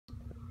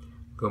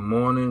Good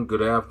morning,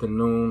 good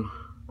afternoon,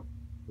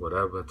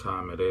 whatever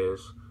time it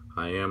is.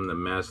 I am the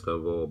master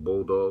of all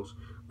Bulldogs.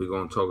 We're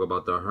going to talk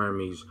about the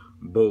Hermes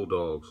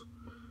Bulldogs.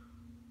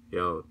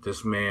 Yo,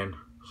 this man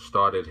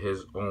started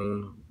his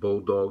own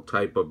Bulldog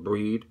type of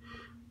breed.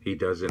 He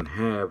doesn't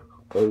have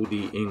Old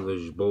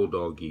English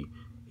Bulldoggy.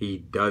 He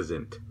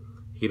doesn't.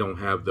 He don't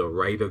have the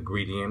right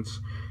ingredients.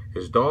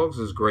 His dogs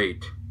is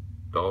great.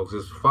 Dogs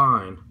is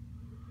fine.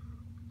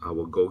 I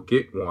would go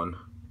get one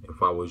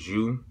if I was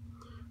you.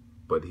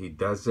 But he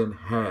doesn't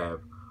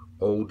have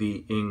Old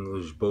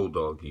English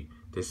Bulldoggy.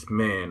 This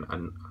man,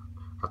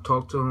 I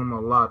talked to him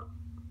a lot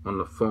on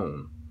the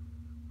phone.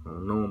 I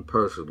don't know him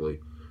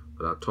personally,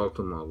 but I talked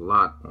to him a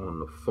lot on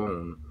the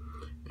phone,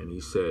 and he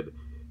said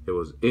it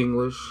was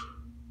English,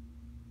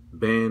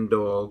 band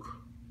dog,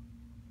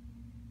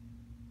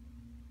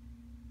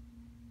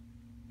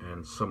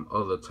 and some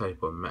other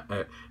type of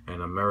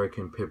an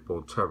American Pit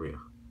Bull Terrier.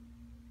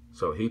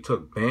 So he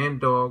took band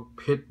dog,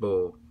 pit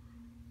bull,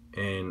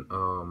 and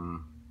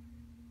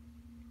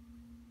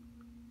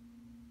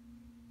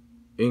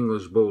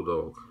English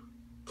Bulldog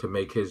to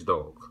make his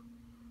dog.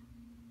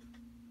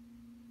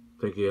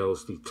 I think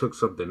he took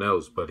something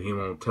else, but he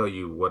won't tell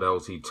you what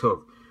else he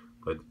took.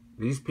 But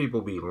these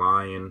people be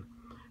lying,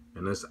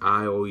 and this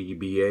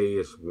IOEBA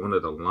is one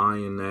of the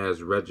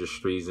lying-ass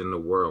registries in the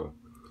world.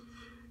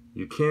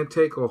 You can't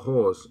take a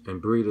horse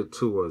and breed it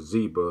to a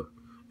zebra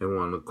and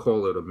want to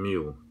call it a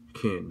mule. You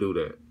can't do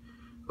that.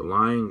 The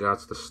lying got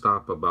to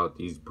stop about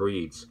these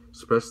breeds,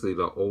 especially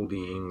the Old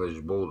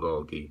English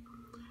Bulldoggy.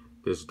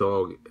 This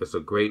dog is a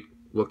great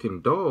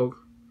looking dog,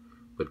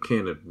 but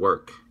can it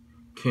work?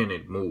 Can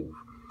it move?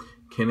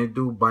 Can it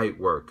do bite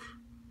work?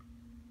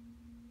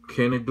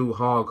 Can it do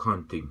hog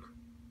hunting?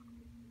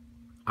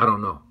 I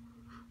don't know.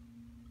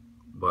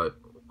 But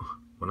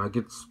when I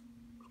get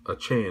a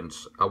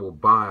chance, I will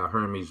buy a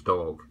Hermes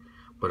dog.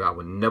 But I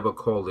would never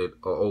call it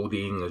a Old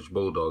English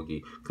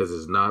Bulldoggy, because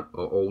it's not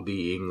a Old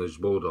English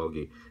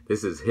Bulldoggy.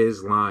 This is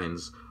his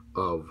lines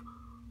of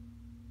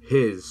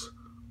his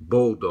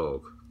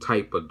Bulldog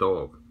type of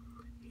dog.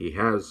 He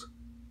has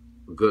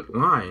good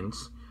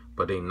lines,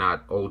 but they're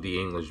not Old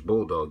English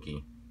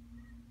Bulldoggy.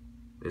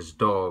 This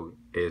dog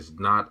is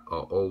not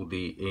a Old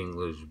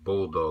English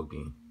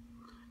Bulldoggy.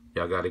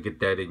 Y'all got to get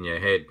that in your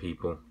head,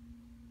 people.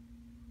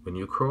 When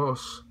you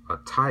cross a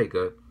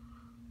tiger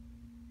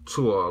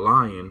to a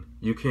lion,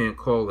 you can't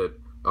call it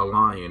a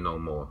lion no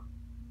more.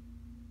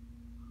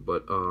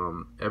 But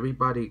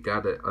everybody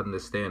gotta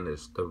understand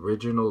this. The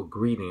original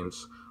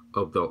ingredients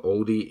of the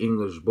Old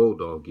English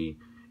Bulldoggy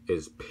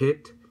is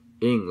Pit,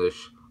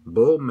 English,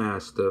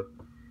 Bullmaster,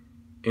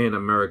 and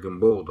American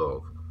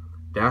Bulldog.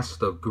 That's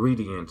the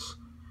ingredients.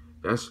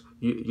 That's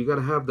you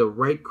gotta have the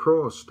right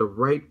cross, the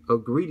right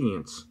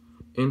ingredients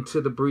into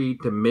the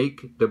breed to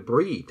make the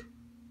breed.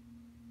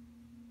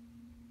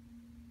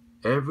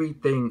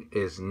 Everything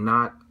is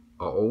not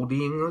a Old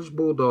English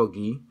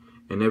Bulldoggy,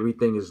 and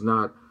everything is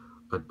not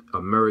an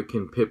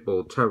American Pit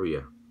Bull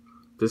Terrier.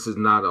 This is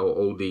not an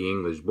Old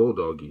English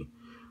Bulldoggy.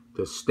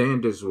 The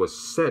standards were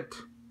set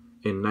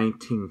in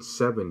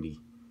 1970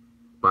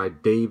 by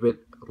David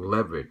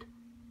LEAVITT.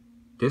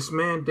 This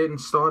man didn't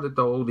start at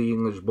the Old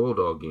English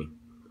Bulldoggy,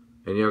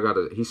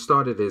 and he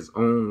started his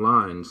own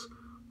lines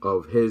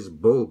of his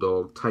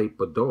Bulldog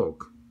type of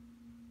dog.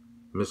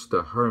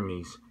 Mr.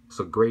 Hermes is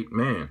a great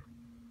man.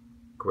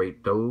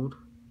 Great dude.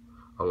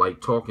 I like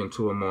talking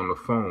to him on the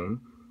phone,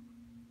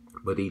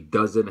 but he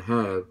doesn't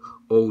have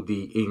Old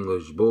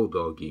English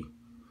Bulldoggy.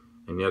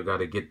 And y'all got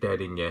to get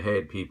that in your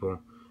head,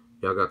 people.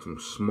 Y'all got some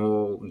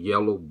small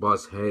yellow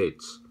bus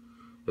heads.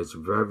 It's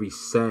very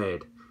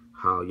sad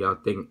how y'all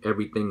think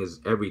everything is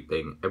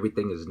everything.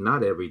 Everything is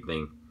not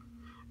everything.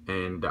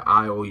 And the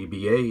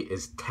IOEBA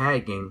is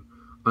tagging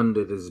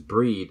under this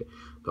breed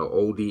the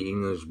Old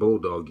English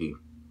Bulldoggy.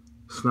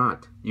 It's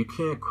not. You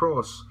can't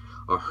cross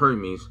a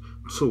Hermes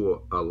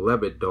to a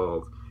LEAVITT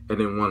dog and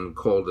then one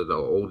called it an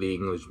Old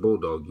English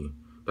Bulldoggy.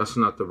 That's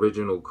not the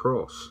original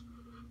cross.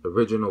 The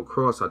original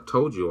cross I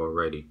told you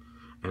already,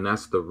 and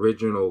that's the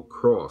original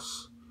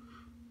cross.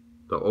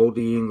 The Old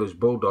English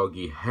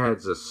Bulldoggy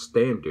has a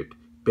standard.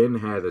 Ben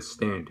had a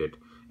standard.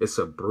 It's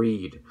a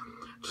breed,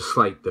 just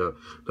like the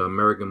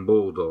American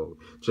Bulldog,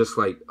 just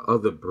like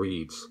other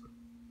breeds.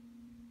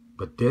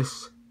 But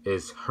this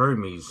is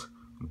Hermes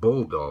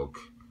Bulldog.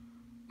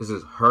 This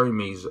is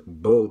Hermes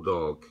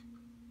Bulldog,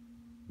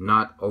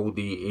 not Old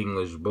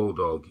English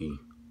Bulldoggy.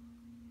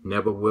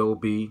 Never will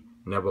be,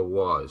 never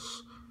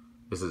was.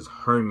 This is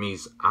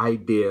Hermes'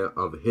 idea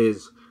of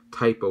his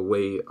type of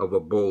way of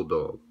a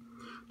bulldog.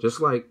 Just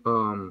like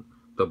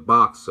the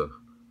boxer,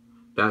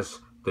 that's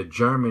the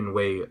German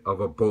way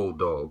of a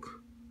bulldog.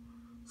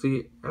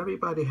 See,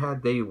 everybody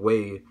had their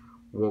way,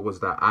 what was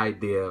the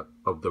idea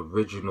of the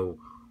original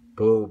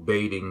bull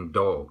baiting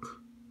dog.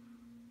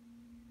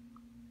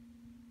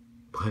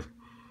 But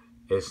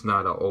it's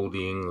not an Old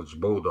English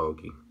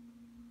Bulldoggy.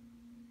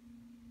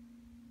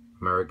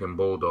 American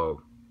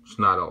Bulldog. It's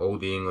not an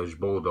Old English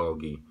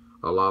Bulldoggy.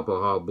 A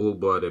Lapaha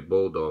blue-blooded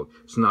bulldog.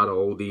 It's not an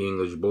Old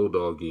English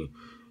Bulldoggy.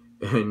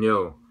 And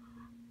yo,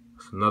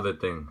 It's another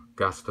thing.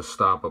 Got to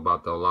stop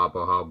about the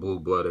Alabaha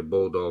blue-blooded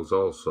Bulldogs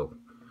also.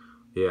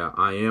 Yeah,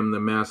 I am the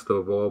master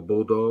of all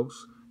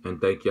Bulldogs,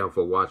 and thank y'all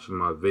for watching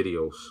my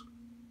videos.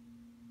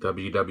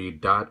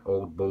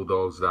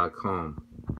 www.oldbulldogs.com